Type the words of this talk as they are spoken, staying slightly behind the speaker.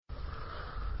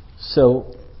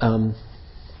So,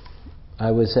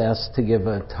 I was asked to give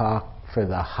a talk for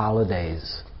the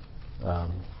holidays,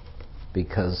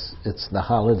 because it's the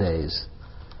holidays.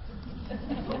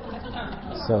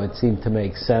 So it seemed to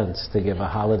make sense to give a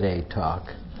holiday talk.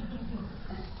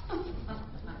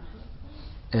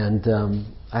 And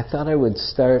I thought I would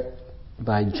start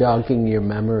by jogging your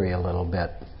memory a little bit.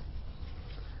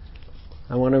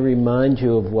 I want to remind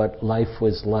you of what life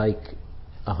was like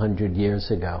 100 years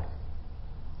ago.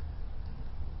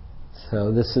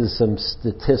 So this is some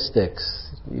statistics.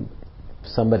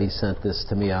 Somebody sent this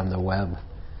to me on the web.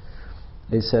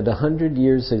 They said 100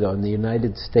 years ago in the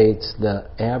United States, the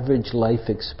average life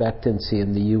expectancy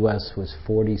in the U.S. was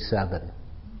 47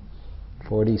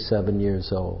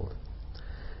 years old.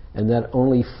 And that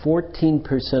only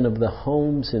 14% of the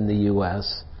homes in the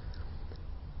U.S.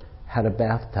 had a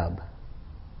bathtub.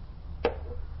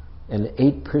 And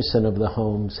 8% of the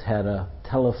homes had a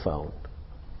telephone.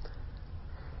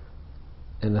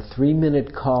 And a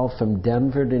 3-minute call from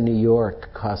Denver to New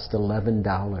York cost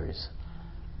 $11.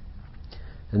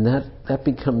 And that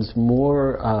becomes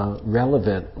more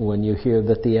relevant when you hear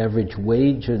that the average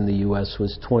wage in the U.S.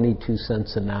 was 22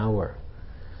 cents an hour.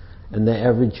 And the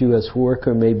average U.S.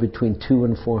 worker made between $200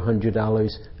 and $400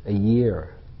 a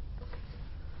year.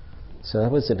 So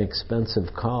that was an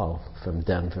expensive call from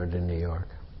Denver to New York.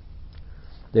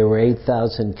 There were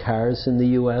 8,000 cars in the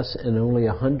U.S. and only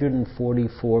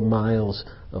 144 miles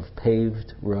of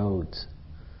paved roads.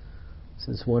 This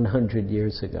is 100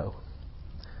 years ago.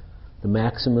 The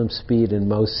maximum speed in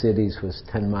most cities was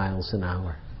 10 miles an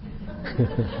hour.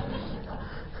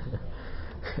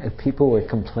 And people were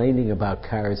complaining about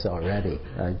cars already.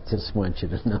 I just want you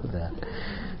to know that.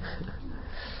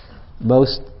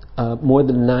 More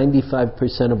than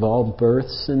 95% of all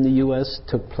births in the U.S.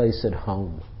 took place at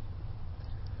home.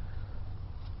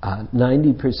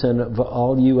 90% of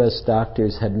all U.S.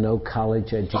 doctors had no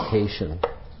college education.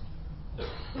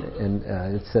 And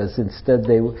it says instead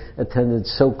they attended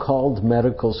so-called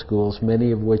medical schools,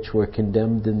 many of which were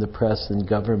condemned in the press and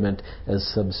government as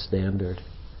substandard.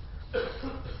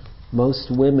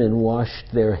 Most women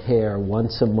washed their hair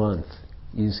once a month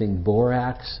using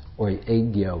borax or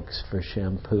egg yolks for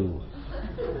shampoo.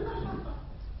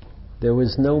 There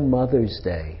was no Mother's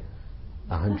Day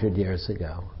 100 years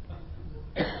ago.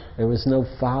 There was no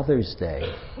Father's Day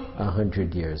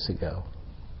 100 years ago.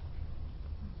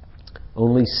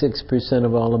 Only 6%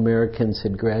 of all Americans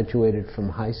had graduated from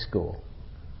high school.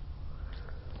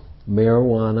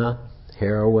 Marijuana,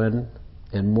 heroin,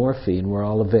 and morphine were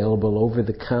all available over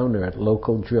the counter at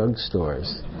local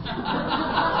drugstores.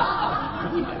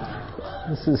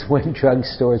 This is when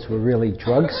drugstores were really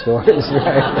drugstores,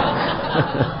 right?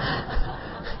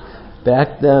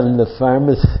 Back then,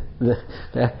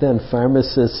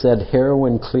 pharmacists said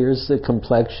heroin clears the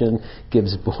complexion,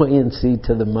 gives buoyancy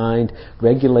to the mind,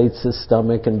 regulates the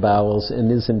stomach and bowels,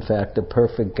 and is in fact a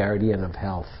perfect guardian of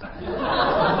health.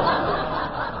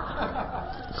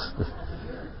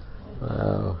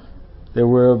 Wow. There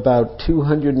were about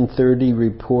 230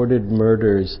 reported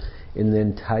murders in the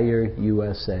entire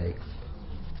USA.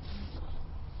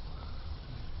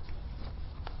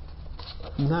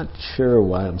 I'm not sure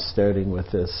why I'm starting with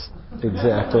this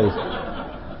exactly,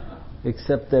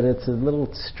 except that it's a little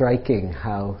striking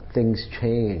how things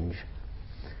change.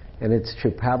 And it's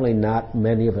true, probably not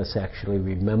many of us actually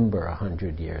remember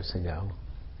 100 years ago,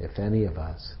 if any of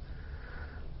us.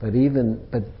 But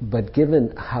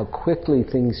given how quickly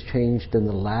things changed in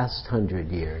the last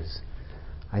 100 years,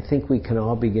 I think we can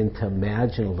all begin to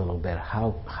imagine a little bit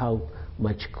how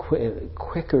much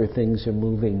quicker things are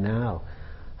moving now.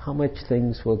 How much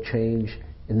things will change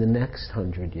in the next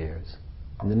 100 years,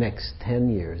 in the next 10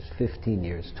 years, 15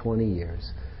 years, 20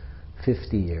 years,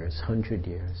 50 years, 100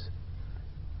 years.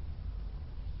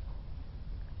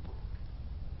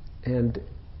 And,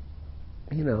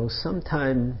 you know,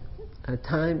 time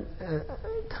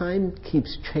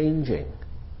keeps changing.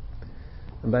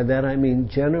 And by that I mean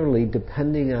generally,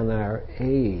 depending on our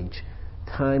age,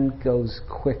 time goes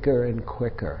quicker and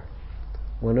quicker.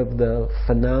 One of the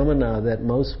phenomena that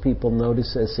most people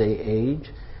notice as they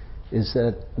age is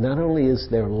that not only is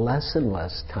there less and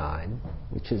less time,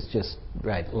 which is just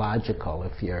logical.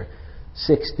 If you're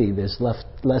 60, there's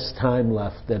less time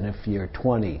left than if you're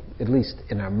 20, at least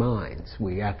in our minds.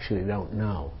 We actually don't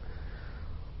know.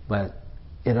 But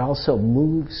it also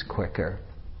moves quicker.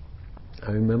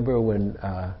 I remember when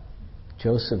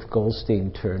Joseph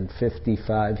Goldstein turned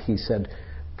 55, he said,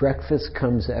 "Breakfast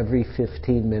comes every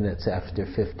 15 minutes after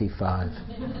 55."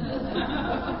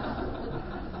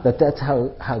 But that's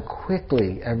how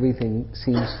quickly everything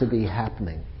seems to be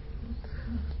happening.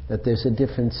 That there's a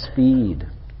different speed.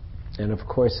 And of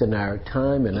course in our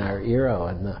time, in our era,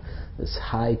 and this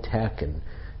high tech and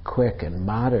quick and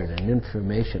modern and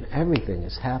information, everything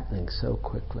is happening so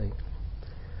quickly.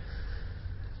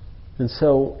 And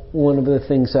so one of the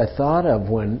things I thought of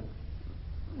when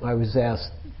I was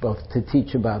asked both to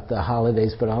teach about the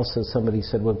holidays, but also somebody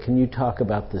said, well, can you talk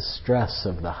about the stress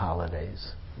of the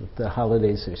holidays? The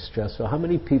holidays are stressful. How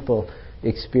many people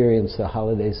experience the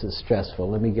holidays as stressful?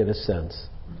 Let me get a sense.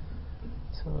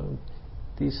 So,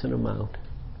 a decent amount.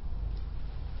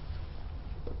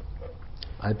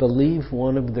 I believe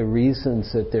one of the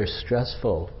reasons that they're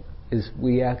stressful is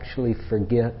we actually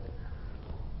forget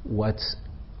what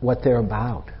they're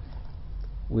about.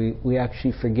 We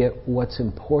actually forget what's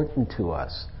important to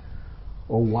us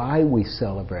or why we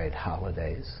celebrate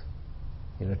holidays.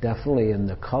 Definitely in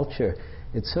the culture,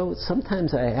 it's so,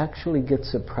 sometimes I actually get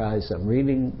surprised. I'm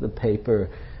reading the paper,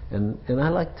 and I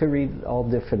like to read all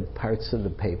different parts of the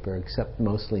paper, except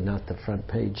mostly not the front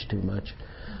page too much.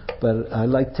 But I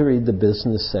like to read the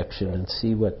business section and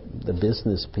see what the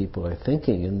business people are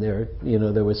thinking. And there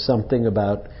was something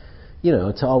about,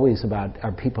 it's always about,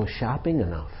 are people shopping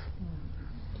enough?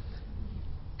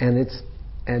 And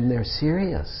they're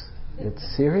serious. It's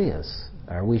serious.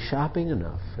 Are we shopping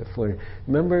enough?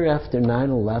 Remember after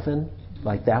 9/11,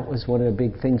 like that was one of the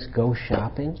big things, go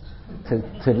shopping,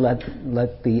 to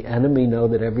let the enemy know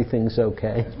that everything's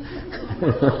okay.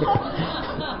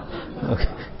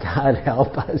 Okay. God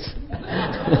help us.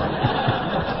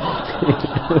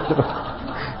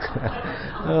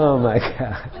 Oh my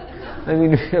God. I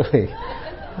mean, really.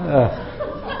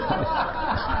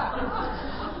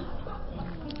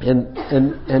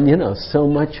 And so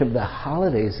much of the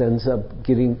holidays ends up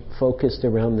getting focused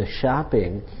around the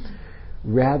shopping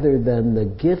rather than the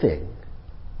giving,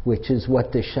 which is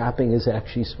what the shopping is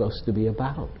actually supposed to be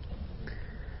about.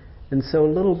 And so a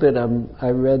little bit I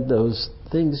read those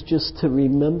things just to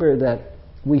remember that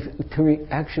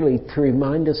to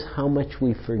remind us how much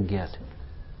we forget,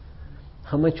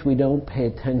 how much we don't pay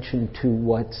attention to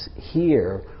what's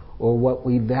here or what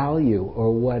we value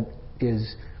or what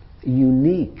is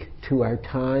unique to our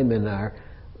time and our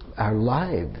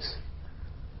lives,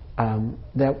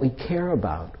 that we care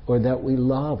about or that we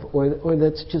love or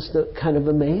that's just kind of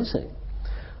amazing.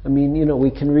 I mean,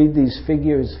 we can read these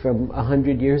figures from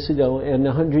 100 years ago, and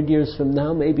 100 years from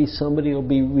now, maybe somebody will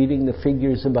be reading the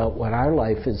figures about what our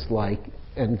life is like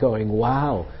and going,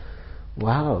 wow,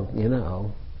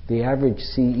 the average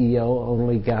CEO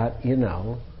only got,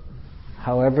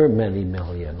 however many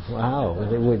million. Wow,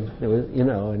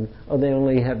 they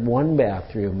only had one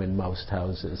bathroom in most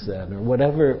houses then, or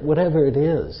whatever it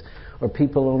is. Or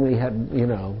people only had,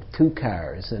 2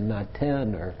 cars and not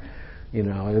 10, or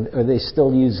they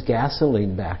still used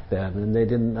gasoline back then, and they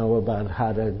didn't know about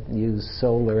how to use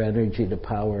solar energy to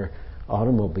power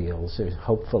automobiles, or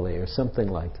hopefully, or something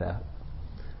like that.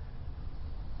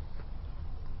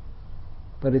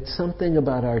 But it's something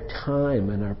about our time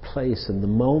and our place and the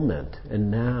moment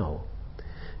and now.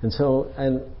 And so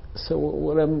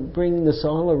what I'm bringing this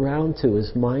all around to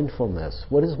is mindfulness.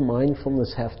 What does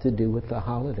mindfulness have to do with the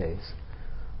holidays?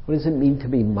 What does it mean to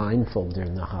be mindful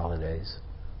during the holidays?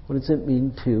 What does it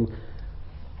mean to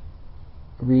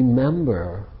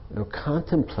remember or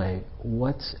contemplate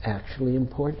what's actually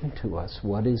important to us?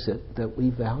 What is it that we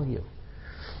value?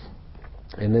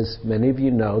 And as many of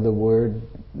you know, the word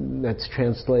that's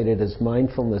translated as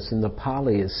mindfulness in the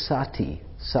Pali is sati.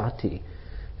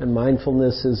 And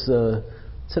mindfulness is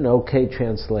it's an okay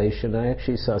translation. I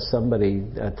actually saw somebody,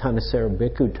 Thanissaro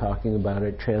Bhikkhu, talking about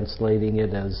it, translating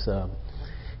it as,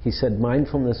 he said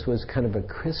mindfulness was kind of a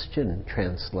Christian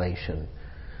translation,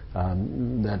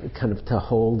 that kind of to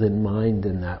hold in mind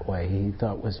in that way. He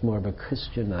thought was more of a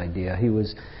Christian idea.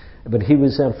 But he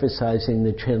was emphasizing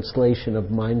the translation of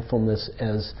mindfulness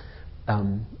as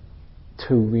to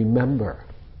remember.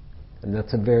 And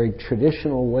that's a very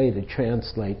traditional way to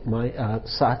translate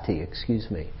sati,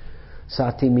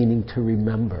 Sati meaning to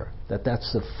remember.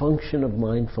 That's the function of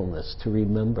mindfulness, to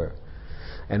remember.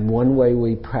 And one way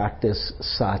we practice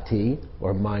sati,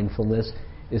 or mindfulness,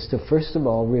 is to first of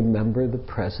all remember the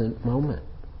present moment.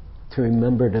 To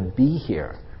remember to be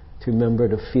here. To remember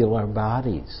to feel our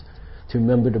bodies. To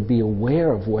remember to be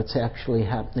aware of what's actually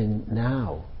happening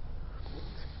now.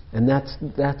 And that's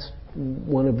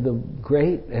one of the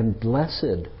great and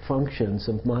blessed functions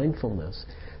of mindfulness,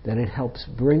 that it helps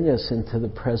bring us into the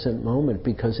present moment,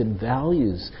 because it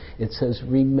values, it says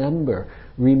remember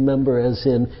as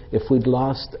in, if we'd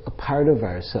lost a part of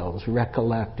ourselves,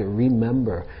 recollect or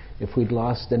remember. If we'd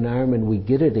lost an arm and we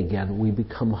get it again, we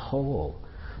become whole.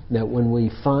 That when we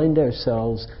find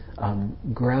ourselves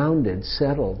grounded,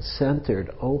 settled, centered,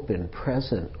 open,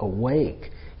 present,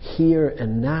 awake, here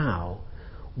and now,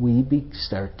 we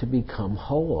start to become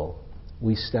whole.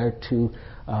 We start to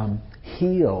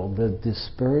heal the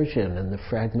dispersion and the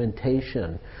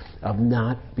fragmentation of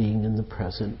not being in the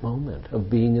present moment, of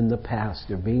being in the past,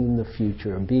 or being in the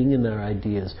future, or being in our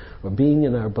ideas, or being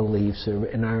in our beliefs, or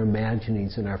in our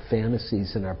imaginings, and our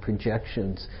fantasies, and our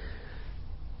projections.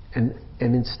 And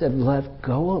instead let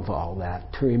go of all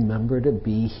that to remember to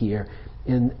be here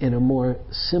in a more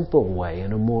simple way,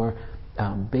 in a more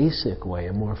basic way,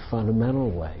 a more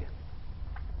fundamental way.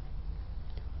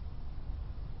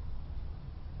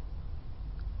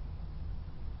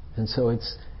 And so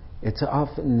it's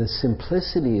often the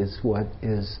simplicity is what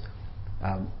is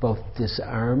both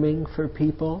disarming for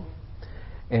people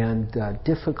and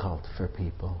difficult for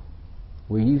people.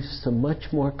 We're used to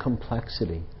much more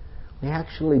complexity. We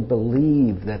actually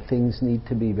believe that things need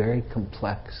to be very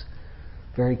complex,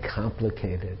 very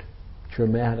complicated,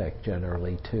 dramatic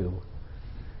generally too,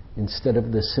 instead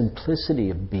of the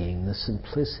simplicity of being, the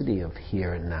simplicity of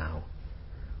here and now,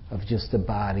 of just a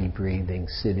body breathing,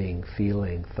 sitting,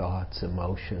 feeling, thoughts,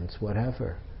 emotions,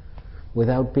 whatever,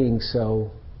 without being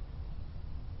so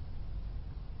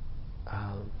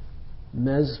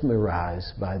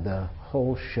mesmerized by the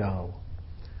whole show,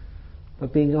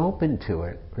 but being open to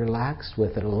it, relaxed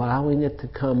with it, allowing it to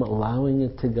come, allowing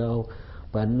it to go,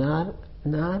 but not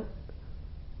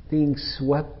being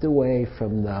swept away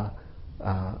from the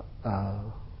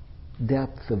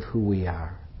depth of who we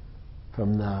are,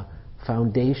 from the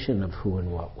foundation of who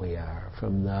and what we are,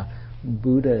 from the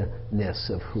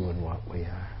Buddha-ness of who and what we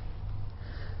are.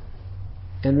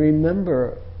 And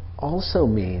remember also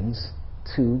means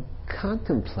to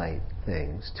contemplate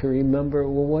things, to remember,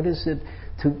 well, what is it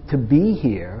to be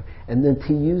here, and then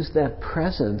to use that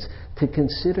presence to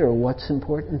consider what's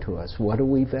important to us. What do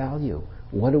we value?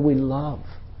 What do we love?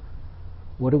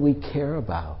 What do we care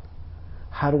about?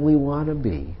 How do we want to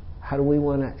be? How do we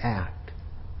want to act?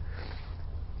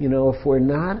 You know, if we're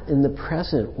not in the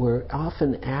present, we're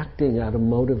often acting out of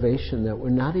motivation that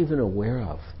we're not even aware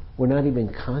of, we're not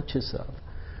even conscious of.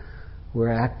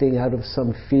 We're acting out of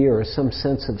some fear or some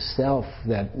sense of self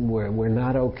that we're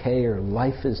not okay, or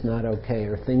life is not okay,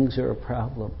 or things are a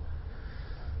problem.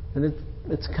 And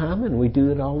it's common. We do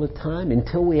it all the time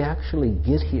until we actually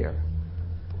get here,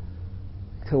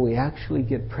 until we actually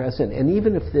get present. And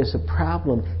even if there's a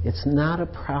problem, it's not a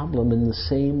problem in the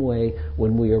same way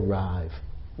when we arrive,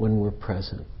 when we're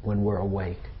present, when we're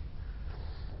awake.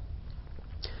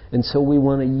 And so we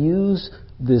want to use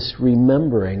this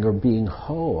remembering or being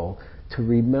whole to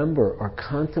remember or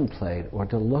contemplate or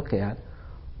to look at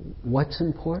what's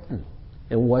important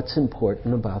and what's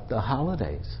important about the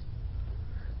holidays.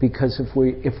 Because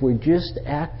if we're just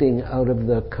acting out of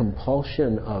the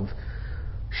compulsion of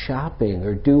shopping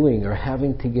or doing or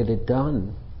having to get it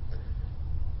done,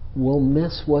 we'll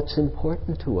miss what's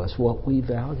important to us, what we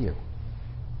value.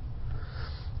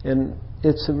 And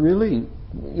it's a really,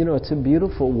 it's a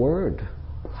beautiful word.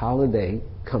 Holiday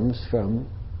comes from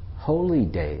holy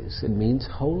days. It means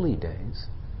holy days.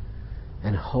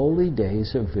 And holy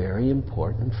days are very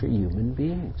important for human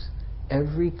beings.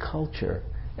 Every culture,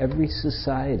 every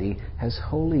society has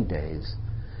holy days.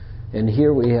 And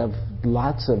here we have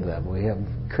lots of them. We have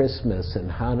Christmas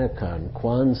and Hanukkah and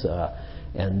Kwanzaa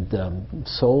and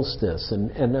solstice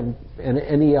and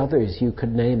any others you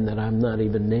could name that I'm not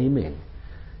even naming.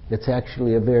 It's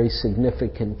actually a very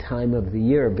significant time of the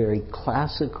year, a very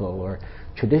classical or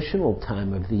traditional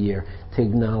time of the year to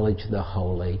acknowledge the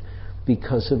holy,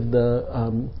 because of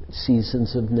the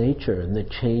seasons of nature and the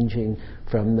changing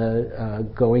from the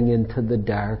going into the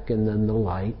dark and then the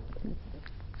light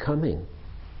coming.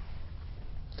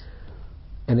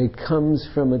 And it comes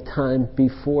from a time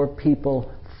before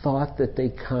people thought that they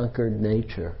conquered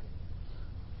nature,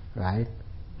 right?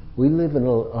 We live in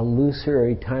a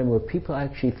illusory time where people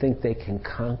actually think they can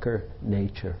conquer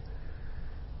nature.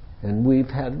 And we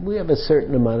have a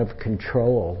certain amount of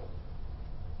control,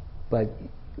 but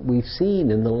we've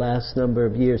seen in the last number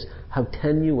of years how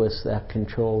tenuous that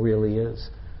control really is.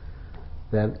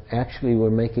 That actually we're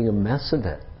making a mess of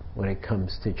it when it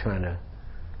comes to trying to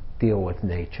deal with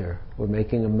nature. We're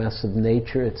making a mess of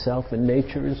nature itself, and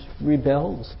nature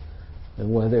rebels.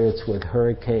 And whether it's with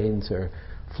hurricanes or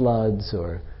floods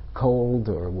or cold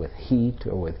or with heat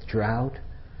or with drought,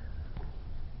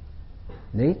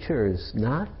 nature is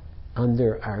not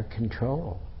under our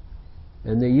control.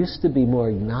 And there used to be more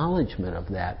acknowledgement of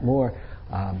that, more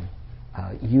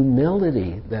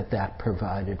humility that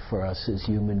provided for us as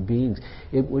human beings.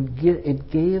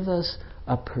 It gave us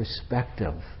a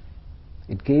perspective.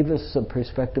 It gave us a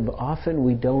perspective often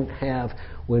we don't have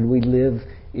when we live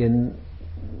in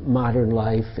modern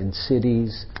life, in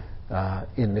cities,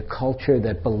 in the culture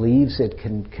that believes it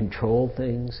can control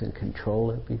things and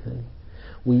control everything.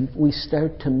 We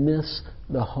start to miss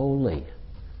the holy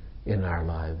in our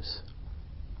lives.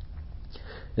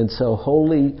 And so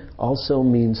holy also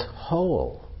means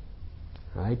whole,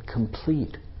 right?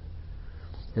 Complete.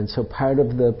 And so part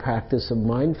of the practice of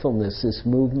mindfulness, this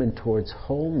movement towards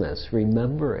wholeness,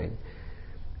 remembering,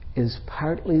 is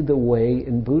partly the way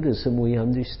in Buddhism we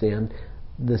understand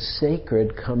the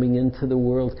sacred coming into the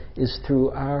world is through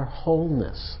our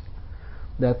wholeness.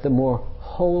 That the more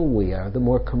whole we are, the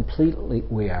more completely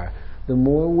we are, the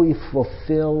more we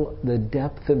fulfill the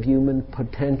depth of human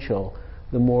potential,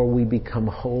 the more we become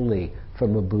holy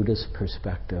from a Buddhist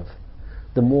perspective.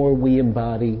 The more we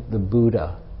embody the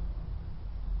Buddha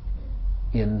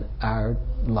in our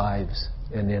lives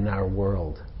and in our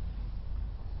world.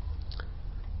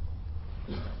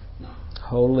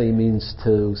 Holy means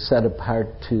to set apart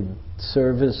to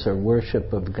service or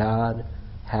worship of God,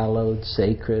 hallowed,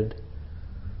 sacred.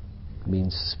 It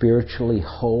means spiritually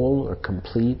whole or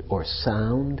complete or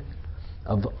sound,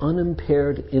 of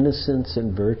unimpaired innocence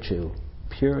and virtue,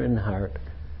 pure in heart,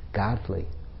 godly.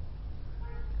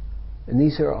 And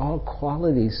these are all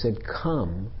qualities that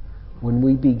come when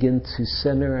we begin to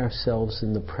center ourselves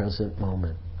in the present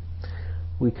moment.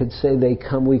 We could say they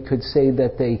come, we could say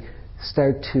that they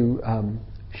start to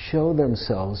show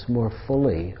themselves more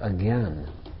fully again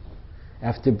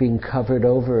after being covered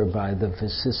over by the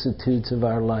vicissitudes of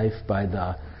our life, by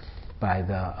the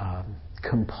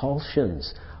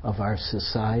compulsions of our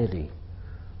society,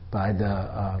 by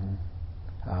the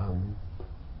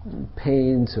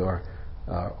pains or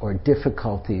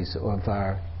difficulties of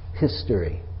our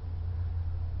history,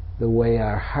 the way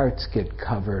our hearts get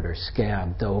covered or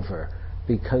scabbed over,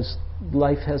 because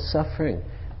life has suffering,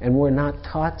 and we're not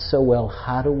taught so well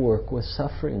how to work with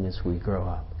suffering as we grow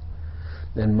up.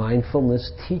 And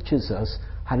mindfulness teaches us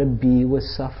how to be with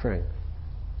suffering.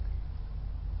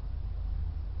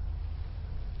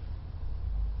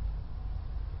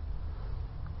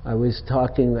 I was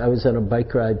on a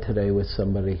bike ride today with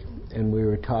somebody, and we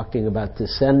were talking about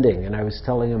descending, and I was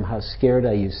telling him how scared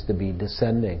I used to be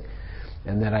descending,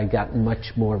 and that I'd gotten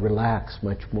much more relaxed,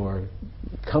 much more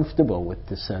comfortable with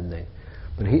descending.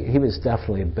 But he was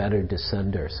definitely a better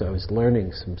descender, so I was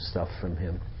learning some stuff from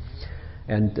him.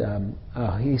 And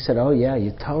he said, "Oh yeah,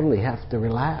 you totally have to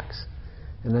relax."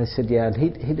 And I said, "Yeah." And he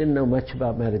didn't know much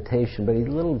about meditation, but he's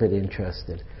a little bit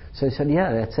interested. So I said,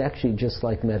 "Yeah, that's actually just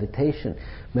like meditation.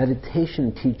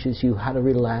 Meditation teaches you how to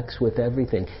relax with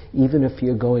everything. Even if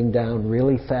you're going down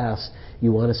really fast,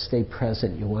 you want to stay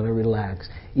present, you want to relax.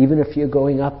 Even if you're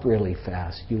going up really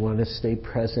fast, you want to stay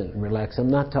present and relax."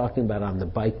 I'm not talking about on the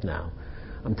bike now.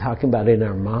 I'm talking about in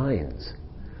our minds.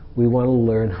 We want to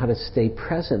learn how to stay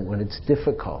present when it's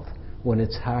difficult, when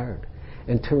it's hard,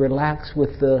 and to relax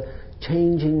with the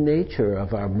changing nature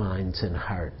of our minds and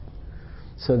heart,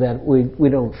 so that we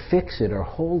don't fix it or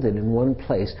hold it in one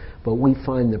place, but we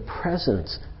find the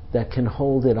presence that can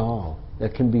hold it all,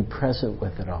 that can be present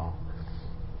with it all,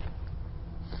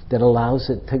 that allows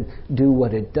it to do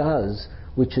what it does,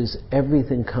 which is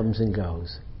everything comes and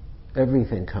goes.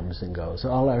 Everything comes and goes.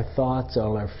 All our thoughts,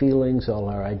 all our feelings, all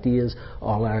our ideas,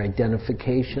 all our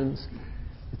identifications,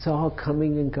 it's all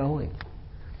coming and going.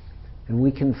 And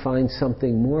we can find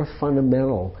something more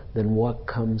fundamental than what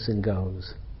comes and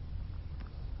goes.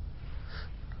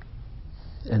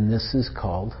 And this is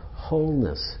called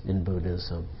wholeness in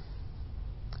Buddhism.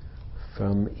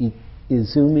 From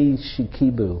Izumi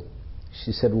Shikibu,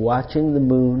 she said, watching the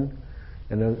moon,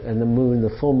 and the moon,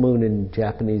 the full moon in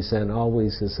Japanese Zen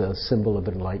always is a symbol of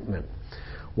enlightenment.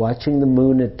 Watching the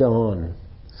moon at dawn,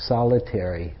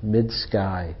 solitary,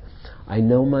 mid-sky, I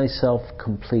know myself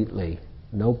completely,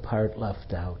 no part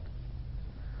left out.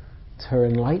 It's her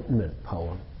enlightenment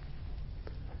poem.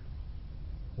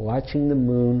 Watching the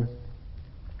moon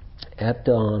at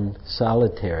dawn,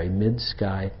 solitary,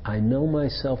 mid-sky, I know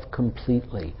myself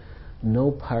completely,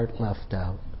 no part left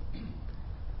out.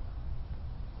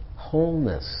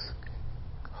 Wholeness,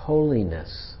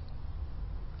 holiness,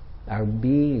 our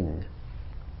being,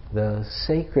 the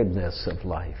sacredness of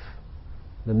life,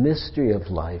 the mystery of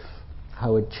life,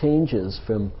 how it changes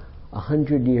from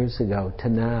 100 years ago to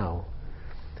now,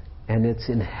 and it's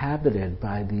inhabited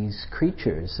by these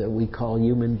creatures that we call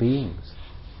human beings.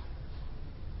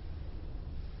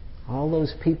 All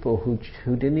those people who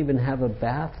didn't even have a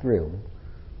bathroom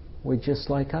were just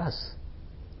like us,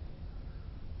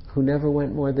 who never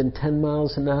went more than 10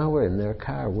 miles an hour in their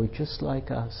car, were just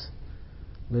like us,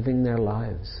 living their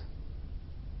lives.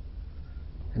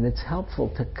 And it's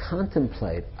helpful to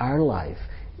contemplate our life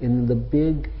in the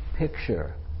big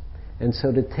picture. And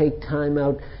so to take time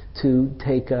out to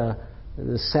take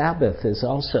the Sabbath is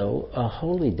also a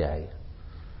holy day.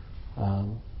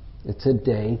 It's a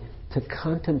day to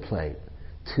contemplate,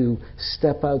 to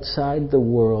step outside the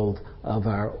world of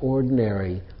our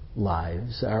ordinary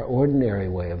lives, our ordinary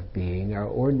way of being, our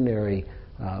ordinary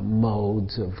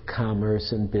modes of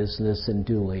commerce and business and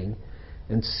doing,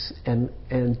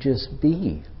 and just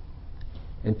be.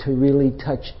 And to really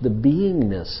touch the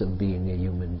beingness of being a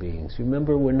human being.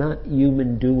 Remember, we're not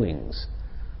human doings.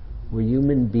 We're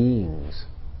human beings.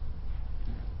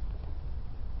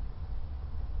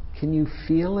 Can you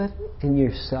feel it in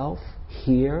yourself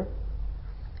here?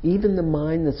 Even the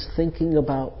mind that's thinking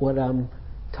about what I'm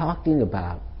talking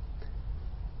about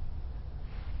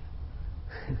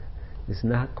is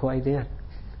not quite it.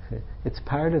 It's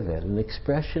part of it, an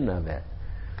expression of it.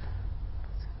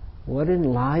 What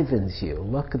enlivens you?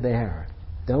 Look there.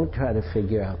 Don't try to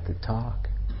figure out the talk.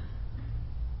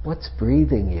 What's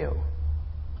breathing you?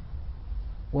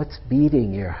 What's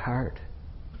beating your heart?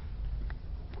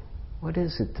 What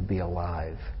is it to be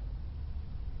alive?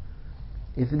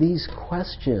 If these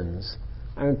questions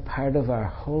aren't part of our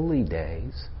holy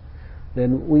days,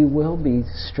 then we will be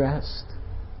stressed.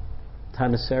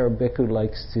 Thanissaro Bhikkhu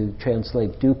likes to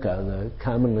translate dukkha, the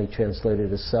commonly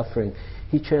translated as suffering.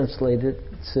 He translates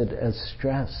it as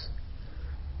stress,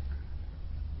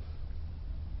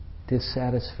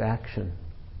 dissatisfaction,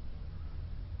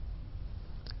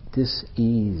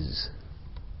 dis-ease.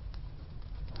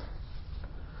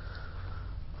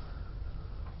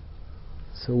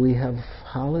 So we have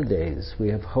holidays, we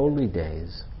have holy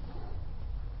days,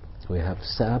 we have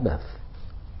Sabbath.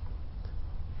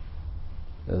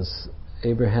 As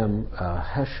Abraham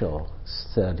Heschel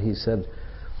said, he said,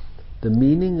 the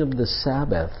meaning of the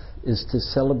Sabbath is to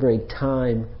celebrate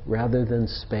time rather than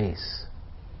space.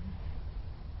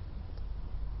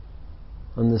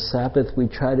 On the Sabbath we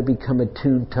try to become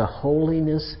attuned to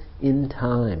holiness in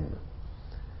time,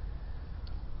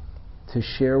 to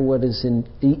share what is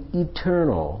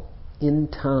eternal in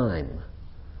time,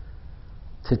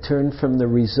 to turn from the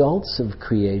results of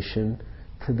creation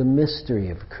to the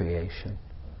mystery of creation,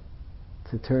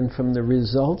 to turn from the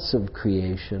results of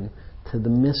creation to the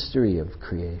mystery of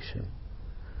creation,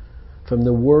 from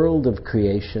the world of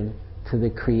creation to the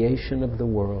creation of the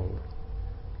world.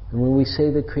 And when we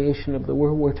say the creation of the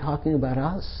world, we're talking about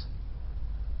us,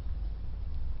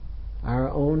 our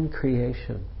own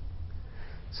creation.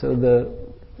 So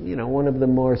one of the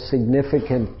more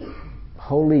significant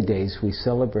holy days we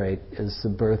celebrate is the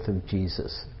birth of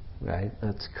Jesus, right?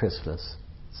 That's Christmas.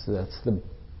 So that's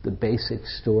the basic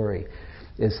story,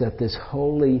 is that this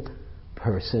holy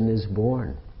person is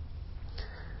born.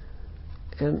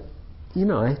 And,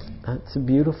 it's a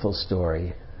beautiful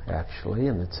story, actually,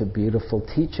 and it's a beautiful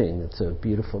teaching. It's a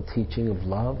beautiful teaching of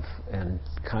love and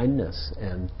kindness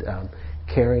and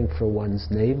caring for one's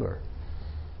neighbor.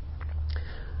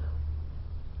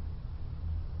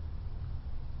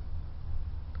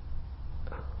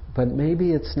 But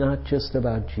maybe it's not just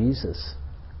about Jesus.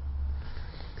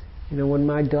 When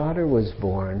my daughter was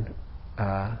born,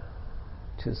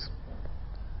 just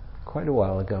quite a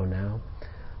while ago now,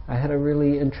 I had a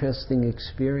really interesting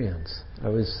experience.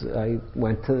 We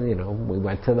went to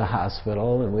the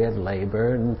hospital and we had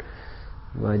labor and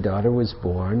my daughter was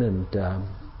born and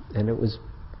it was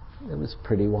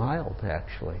pretty wild,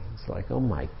 actually. It's like, oh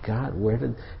my God,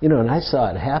 and I saw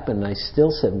it happen and I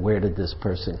still said, where did this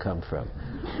person come from?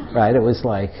 Right? It was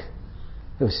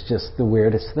just the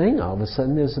weirdest thing. All of a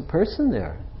sudden there's a person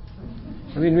there.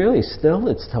 I mean, really, still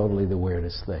it's totally the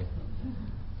weirdest thing.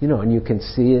 And you can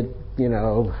see it,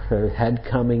 her head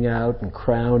coming out and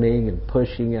crowning and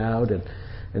pushing out and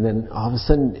then all of a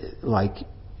sudden,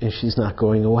 she's not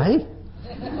going away.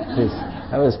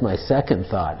 That was my second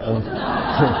thought. I'll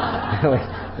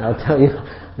tell you,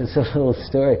 it's a little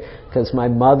story, because my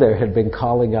mother had been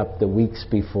calling up the weeks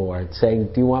before saying,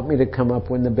 do you want me to come up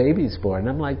when the baby's born?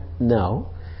 I'm like, no.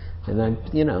 And then,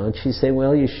 and she'd say,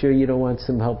 well, you sure you don't want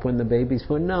some help when the baby's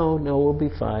born? No, we'll be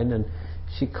fine. And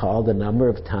she called a number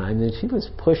of times and she was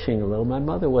pushing a little. My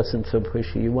mother wasn't so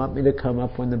pushy. You want me to come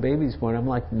up when the baby's born? I'm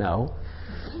like, no.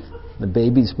 The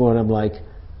baby's born, I'm like,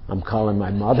 I'm calling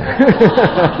my mother.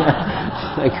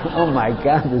 Like, oh my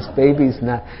God, this baby's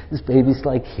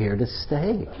like here to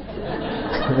stay.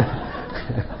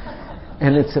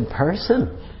 And it's a person.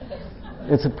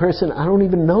 It's a person, I don't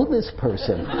even know this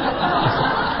person.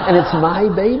 And it's my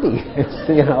baby. It's,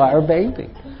 our baby.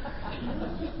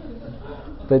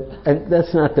 But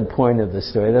that's not the point of the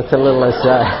story. That's a little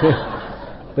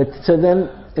aside. But so then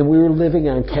And we were living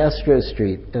on Castro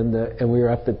Street, and we were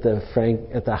up at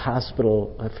the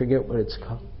hospital. I forget what it's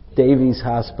called, Davies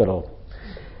Hospital.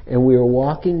 And we were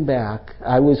walking back.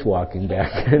 I was walking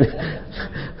back.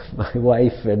 My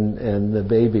wife and the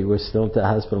baby were still at the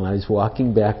hospital. I was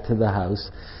walking back to the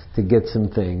house to get some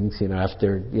things,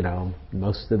 after,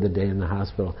 most of the day in the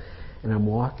hospital. And I'm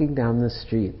walking down the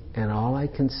street, and all I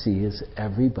can see is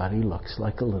everybody looks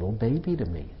like a little baby to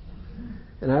me.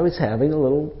 And I was having a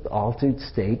little altered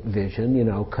state vision,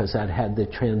 because I'd had the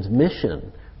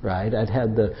transmission, right? I'd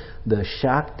had the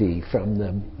Shakti from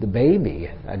the baby.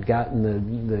 I'd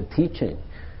gotten the teaching.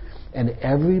 And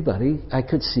I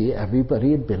could see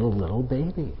everybody had been a little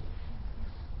baby.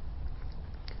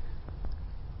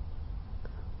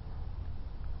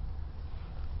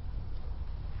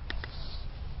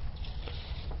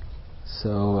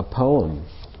 So a poem.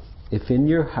 If in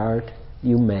your heart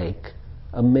you make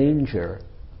a manger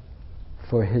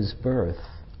for his birth,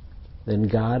 then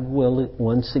God will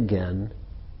once again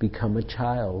become a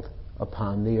child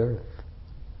upon the earth.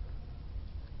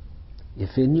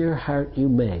 If in your heart you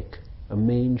make a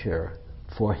manger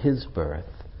for his birth,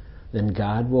 then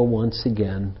God will once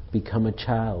again become a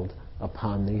child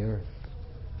upon the earth.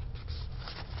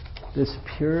 This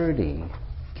purity,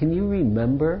 can you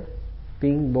remember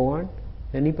being born?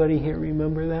 Anybody here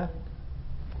remember that?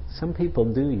 Some people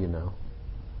do,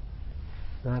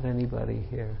 Not anybody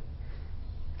here.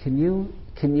 Can you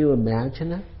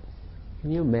imagine it?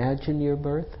 Can you imagine your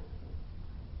birth?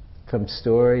 From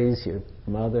stories your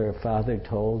mother or father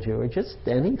told you, or just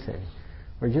anything.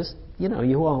 Or just,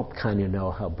 you all kind of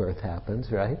know how birth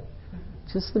happens, right?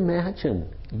 Just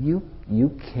imagine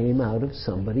you came out of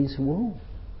somebody's womb.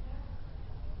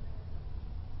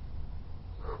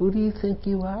 Who do you think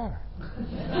you are?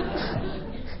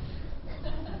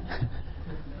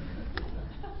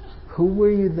 Who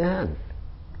were you then?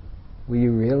 Were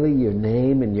you really your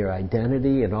name and your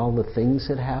identity and all the things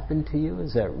that happened to you?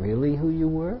 Is that really who you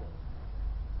were?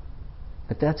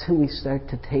 But that's who we start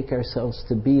to take ourselves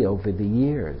to be over the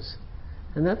years.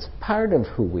 And that's part of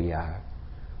who we are.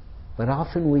 But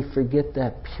often we forget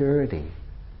that purity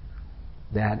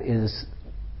that is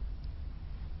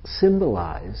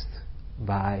symbolized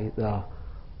by the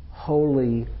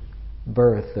holy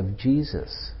birth of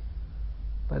Jesus,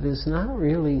 but is not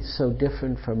really so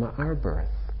different from our birth.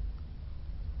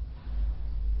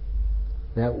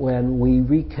 That when we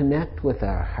reconnect with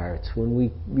our hearts, when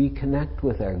we reconnect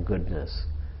with our goodness,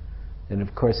 and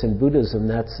of course in Buddhism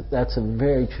that's a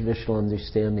very traditional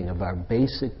understanding of our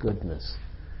basic goodness,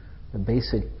 the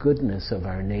basic goodness of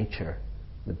our nature,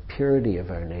 the purity of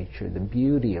our nature, the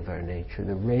beauty of our nature,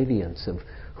 the radiance of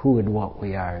who and what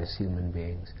we are as human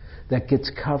beings, that gets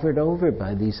covered over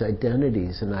by these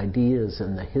identities and ideas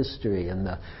and the history and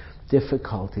the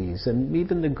difficulties and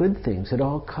even the good things. It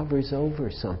all covers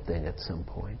over something at some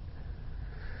point.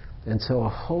 And so a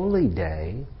holy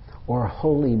day or a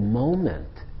holy moment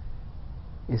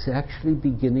is actually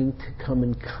beginning to come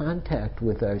in contact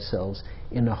with ourselves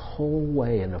in a whole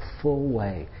way, in a full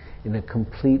way, in a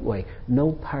complete way,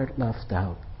 no part left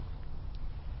out.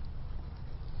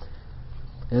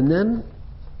 And then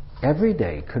every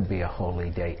day could be a holy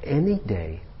day. Any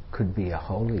day could be a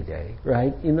holy day,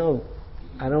 right?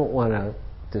 I don't want to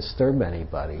disturb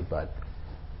anybody, but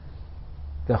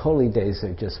the holy days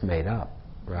are just made up,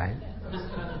 right?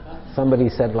 Somebody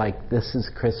said, this is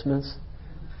Christmas,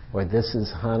 or this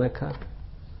is Hanukkah,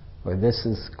 or this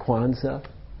is Kwanzaa,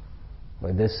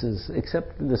 or this is,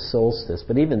 except the solstice,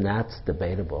 but even that's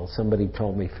debatable. Somebody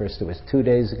told me first it was 2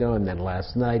 days ago, and then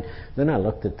last night. Then I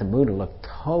looked at the moon, it looked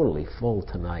totally full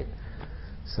tonight.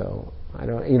 So, I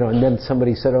don't, and then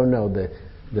somebody said, oh no,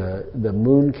 the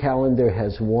moon calendar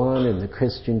has one, and the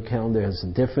Christian calendar has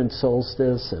a different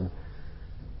solstice, and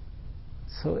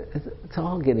so it's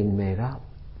all getting made up.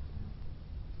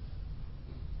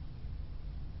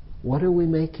 What are we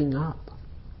making up?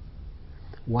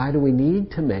 Why do we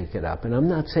need to make it up? And I'm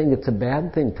not saying it's a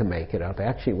bad thing to make it up.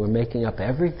 Actually, we're making up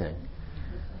everything.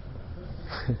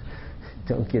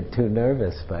 Don't get too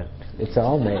nervous, but it's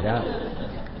all made up.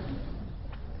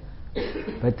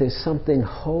 But there's something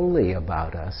holy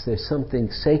about us. There's something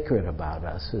sacred about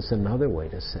us, is another way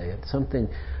to say it. Something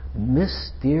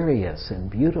mysterious and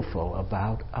beautiful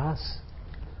about us,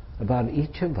 about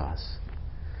each of us.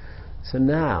 So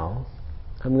now,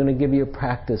 I'm going to give you a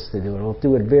practice to do. I'll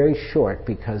do it very short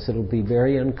because it'll be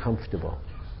very uncomfortable.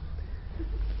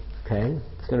 Okay?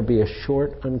 It's going to be a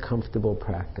short, uncomfortable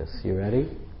practice. You ready?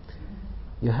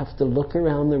 You have to look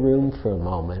around the room for a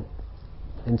moment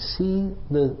and see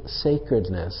the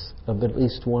sacredness of at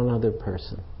least one other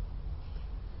person.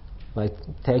 Like,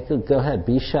 go ahead,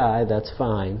 be shy, that's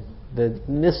fine. The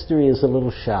mystery is a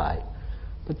little shy.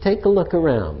 But take a look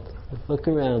around. Look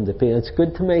around at people. It's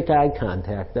good to make eye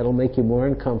contact. That'll make you more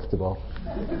uncomfortable.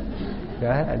 Go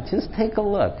ahead, just take a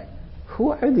look.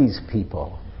 Who are these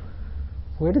people?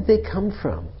 Where did they come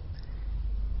from?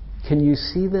 Can you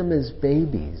see them as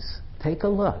babies? Take a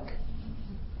look.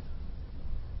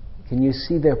 Can you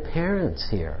see their parents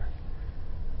here?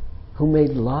 Who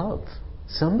made love?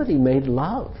 Somebody made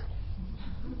love.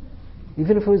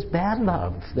 Even if it was bad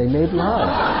love, they made love.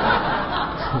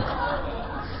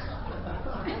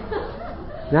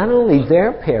 Not only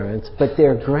their parents, but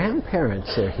their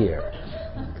grandparents are here.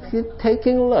 You're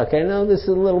taking a look. I know this is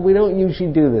a little, we don't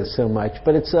usually do this so much,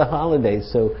 but it's a holiday,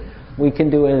 so we can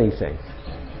do anything.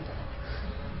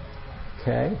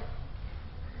 Okay?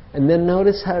 And then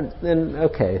notice how,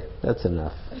 okay, that's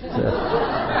enough.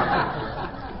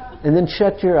 And then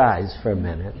shut your eyes for a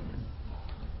minute.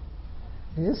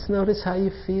 And just notice how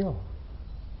you feel.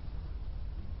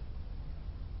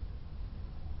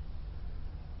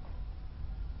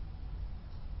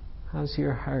 How's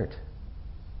your heart?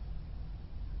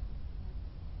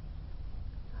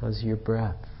 How's your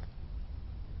breath?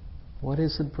 What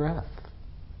is a breath?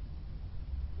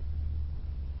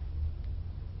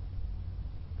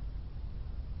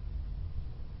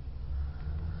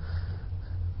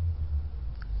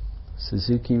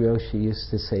 Suzuki Roshi used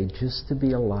to say, just to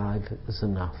be alive is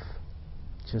enough.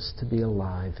 Just to be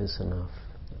alive is enough.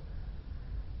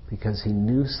 Because he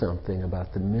knew something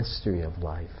about the mystery of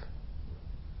life,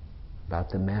 about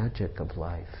the magic of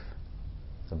life,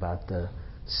 about the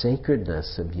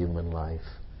sacredness of human life.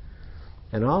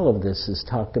 And all of this is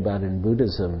talked about in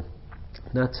Buddhism,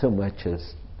 not so much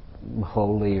as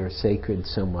holy or sacred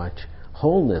so much.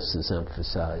 Wholeness is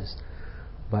emphasized,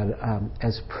 but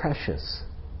as precious.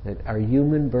 That our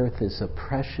human birth is a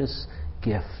precious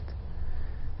gift,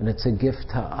 and it's a gift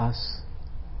to us.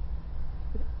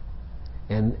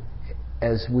 And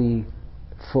as we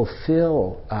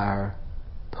fulfill our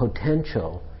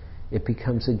potential, it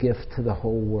becomes a gift to the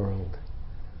whole world.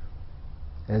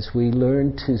 As we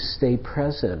learn to stay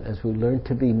present, as we learn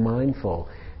to be mindful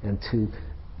and to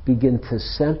begin to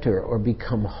center or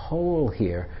become whole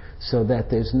here so that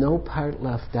there's no part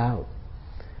left out,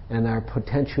 and our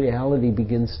potentiality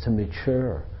begins to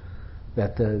mature,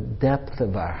 that the depth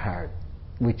of our heart,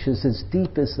 which is as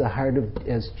deep as the heart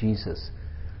as Jesus,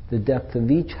 the depth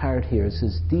of each heart here is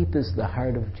as deep as the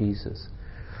heart of Jesus.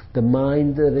 The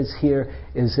mind that is here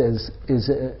is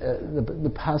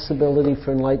the possibility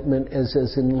for enlightenment is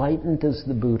as enlightened as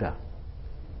the Buddha.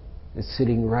 It's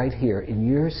sitting right here in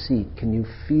your seat. Can you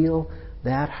feel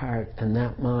that heart and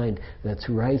that mind that's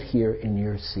right here in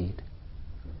your seat?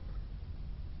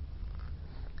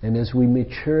 And as we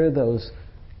mature those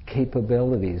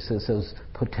capabilities, as those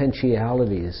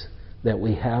potentialities that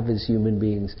we have as human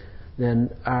beings, then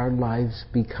our lives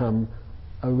become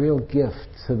a real gift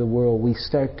to the world. We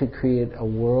start to create a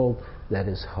world that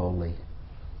is holy.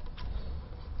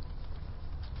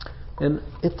 And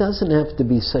it doesn't have to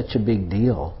be such a big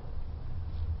deal.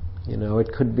 You know,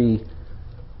 it could be,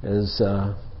 as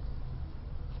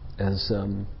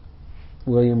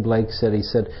William Blake said, he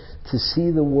said, to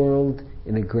see the world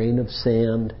in a grain of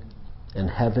sand and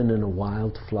heaven in a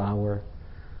wild flower,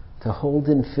 to hold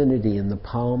infinity in the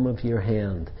palm of your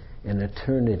hand and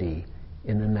eternity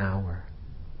in an hour.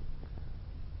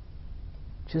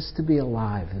 Just to be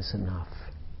alive is enough.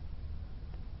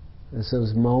 There's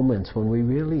those moments when we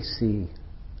really see,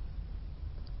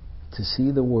 to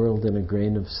see the world in a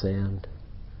grain of sand.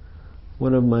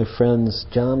 One of my friends,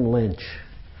 John Lynch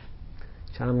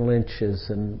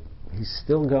is he's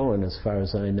still going as far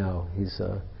as I know.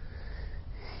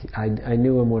 I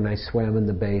knew him when I swam in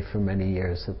the bay for many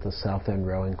years at the South End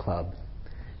Rowing Club.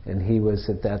 And he was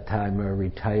at that time a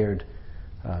retired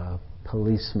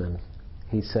policeman.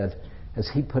 He said, as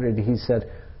he put it, he said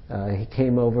he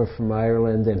came over from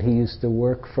Ireland and he used to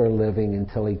work for a living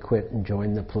until he quit and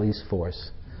joined the police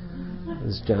force. It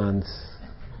was John's.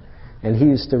 And he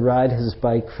used to ride his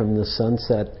bike from the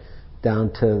Sunset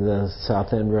down to the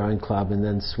South End Rowing Club and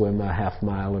then swim a half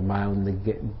mile or mile in the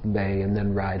bay and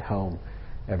then ride home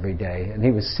every day. And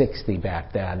he was 60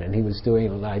 back then, and he was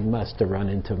doing it. I must have run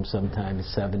into him sometime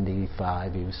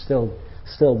 75. He was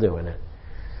still doing it.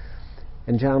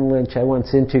 And John Lynch, I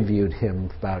once interviewed him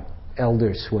about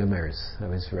elder swimmers. I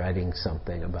was writing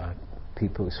something about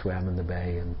people who swam in the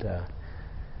bay,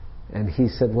 and he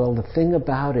said, well, the thing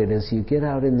about it is you get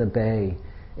out in the bay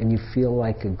and you feel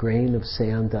like a grain of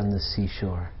sand on the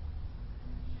seashore.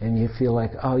 And you feel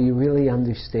like, oh, you really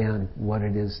understand what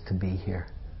it is to be here.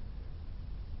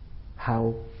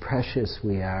 How precious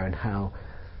we are and how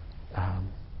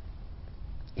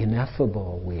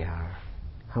ineffable we are,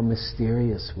 how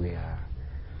mysterious we are,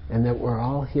 and that we're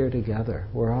all here together.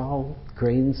 We're all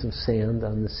grains of sand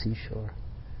on the seashore.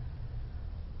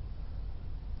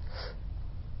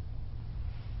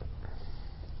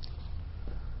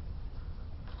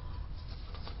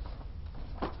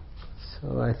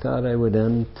 So I thought I would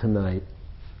end tonight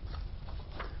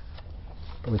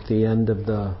with the end of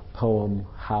the poem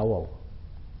Howl.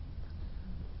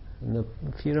 And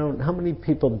if you don't, how many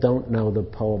people don't know the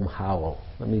poem Howl?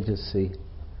 Let me just see.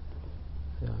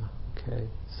 Yeah, okay.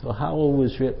 So Howl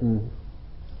was written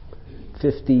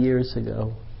 50 years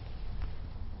ago,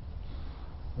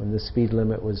 when the speed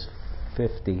limit was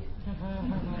 50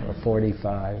 or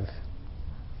 45,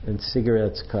 and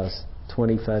cigarettes cost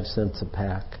 25 cents a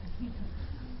pack,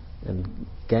 and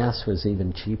gas was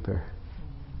even cheaper.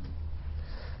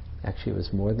 Actually, it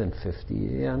was more than 50.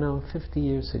 Yeah, no, 50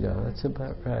 years ago. That's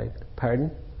about right. Pardon?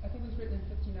 I think it was written in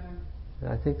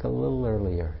 59. I think a little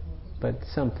earlier, but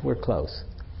we're close.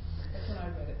 That's when I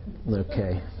read it.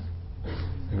 Okay.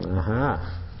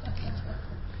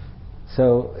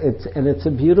 So it's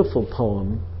a beautiful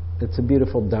poem. It's a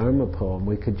beautiful Dharma poem.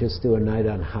 We could just do a night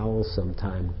on Howl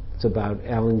sometime. It's about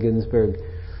Allen Ginsberg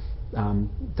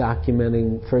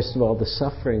documenting, first of all, the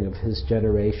suffering of his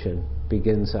generation.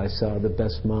 Begins, I saw the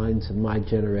best minds of my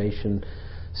generation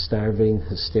starving,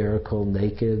 hysterical,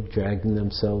 naked, dragging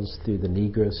themselves through the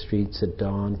Negro streets at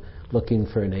dawn, looking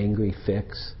for an angry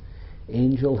fix.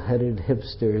 Angel-headed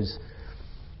hipsters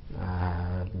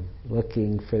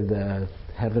looking for the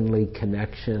heavenly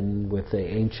connection with the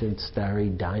ancient starry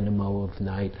dynamo of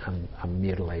night. I'm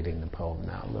mutilating the poem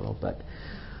now a little, but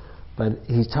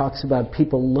he talks about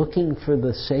people looking for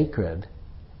the sacred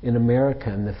in America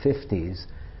in the 50s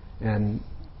and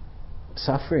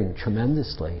suffering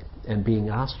tremendously and being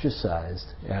ostracized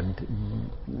and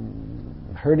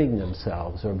hurting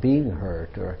themselves or being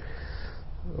hurt or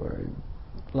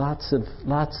lots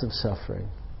of suffering.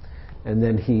 And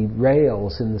then he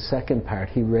rails in the second part.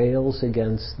 He rails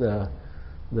against the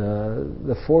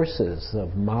forces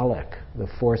of Moloch, the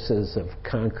forces of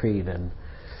concrete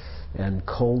and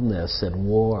coldness and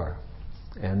war.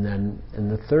 And then in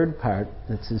the third part,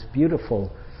 it's this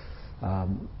beautiful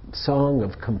song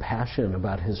of compassion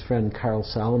about his friend Carl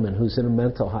Solomon, who's in a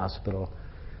mental hospital.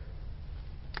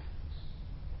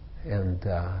 And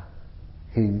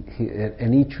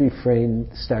and each refrain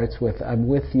starts with, "I'm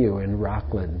with you in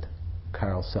Rockland,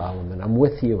 Carl Solomon. I'm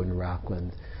with you in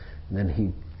Rockland." And then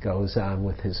he goes on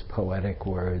with his poetic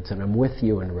words, "And I'm with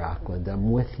you in Rockland.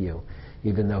 I'm with you,"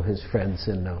 even though his friend's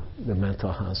in the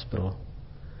mental hospital.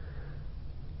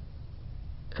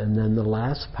 And then the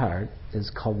last part is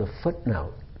called a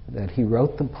footnote, that he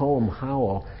wrote the poem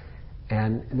Howl,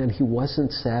 and then he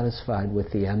wasn't satisfied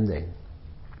with the ending.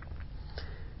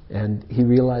 And he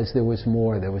realized there was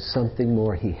more, there was something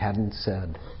more he hadn't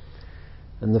said.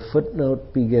 And the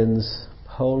footnote begins,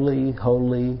 "Holy,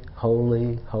 holy,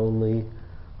 holy, holy,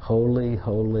 holy,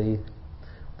 holy.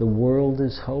 The world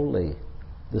is holy.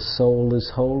 The soul is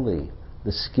holy.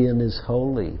 The skin is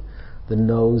holy. The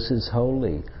nose is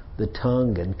holy. The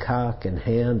tongue and cock and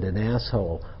hand and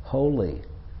asshole, holy.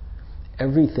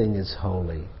 Everything is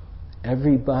holy.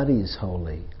 Everybody's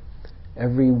holy.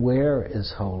 Everywhere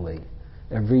is holy.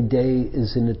 Every day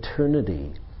is an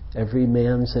eternity. Every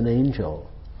man's an angel.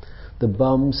 The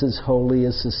bum's as holy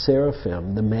as the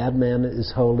seraphim. The madman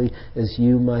is holy as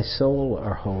you, my soul,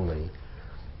 are holy.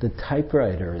 The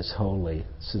typewriter is holy."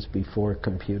 This is before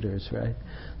computers, right?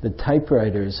 "The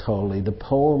typewriter is holy. The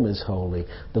poem is holy.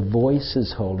 The voice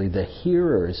is holy. The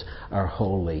hearers are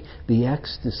holy. The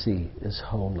ecstasy is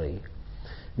holy."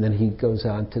 And then he goes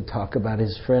on to talk about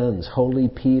his friends. Holy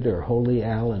Peter, Holy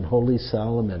Alan, Holy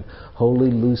Solomon, Holy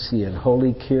Lucian,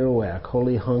 Holy Kerouac,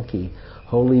 Holy Hunky,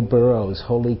 Holy Burroughs,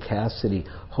 Holy Cassidy,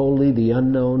 holy the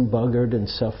unknown buggered and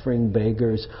suffering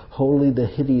beggars, holy the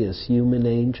hideous human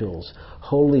angels,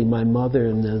 holy my mother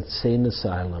in the insane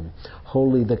asylum,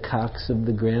 holy the cocks of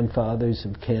the grandfathers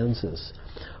of Kansas,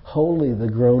 holy the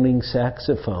groaning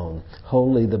saxophone,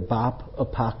 holy the bop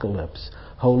apocalypse,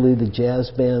 holy the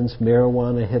jazz bands,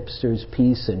 marijuana hipsters,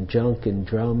 peace and junk and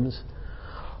drums,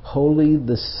 holy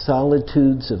the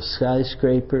solitudes of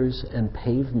skyscrapers and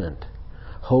pavement,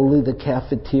 holy the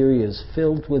cafeterias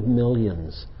filled with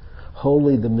millions,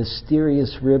 holy the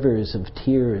mysterious rivers of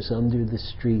tears under the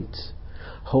streets,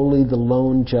 holy the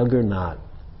lone juggernaut,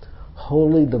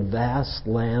 holy the vast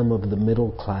lamb of the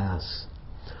middle class,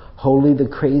 holy the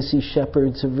crazy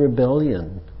shepherds of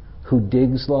rebellion, who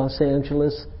digs Los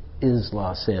Angeles is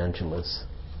Los Angeles.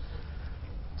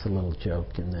 It's a little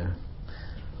joke in there.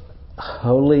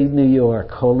 Holy New York,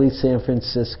 holy San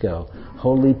Francisco,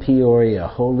 holy Peoria,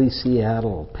 holy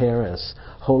Seattle, Paris,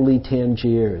 holy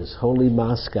Tangiers, holy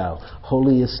Moscow,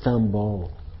 holy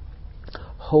Istanbul.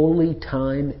 Holy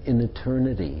time in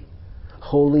eternity,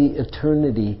 holy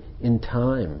eternity in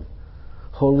time,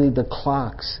 holy the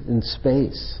clocks in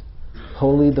space,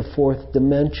 holy the fourth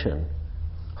dimension,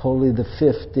 holy the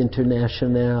fifth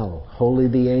internationale, holy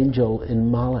the angel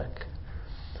in Moloch,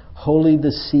 holy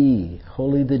the sea,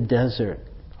 holy the desert,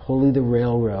 holy the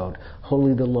railroad,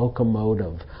 holy the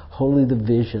locomotive, holy the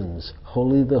visions,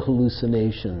 holy the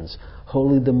hallucinations,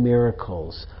 holy the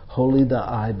miracles, holy the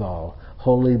eyeball,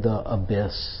 holy the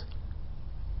abyss,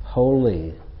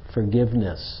 holy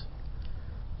forgiveness,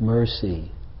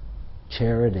 mercy,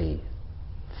 charity,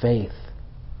 faith,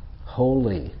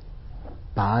 holy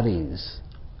bodies,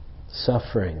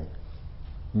 suffering,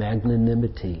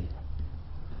 magnanimity,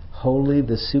 holy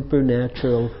the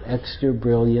supernatural, extra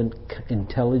brilliant,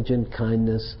 intelligent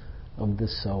kindness of the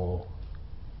soul.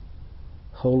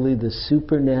 Holy the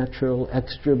supernatural,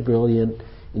 extra brilliant,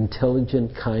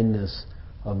 intelligent kindness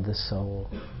of the soul.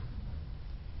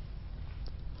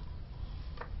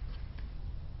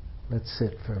 Let's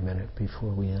sit for a minute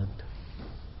before we end.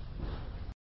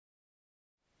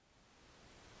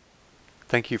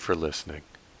 Thank you for listening.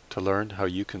 To learn how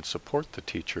you can support the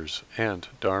teachers and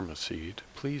Dharma Seed,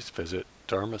 please visit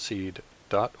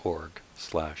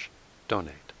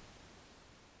dharmaseed.org/donate.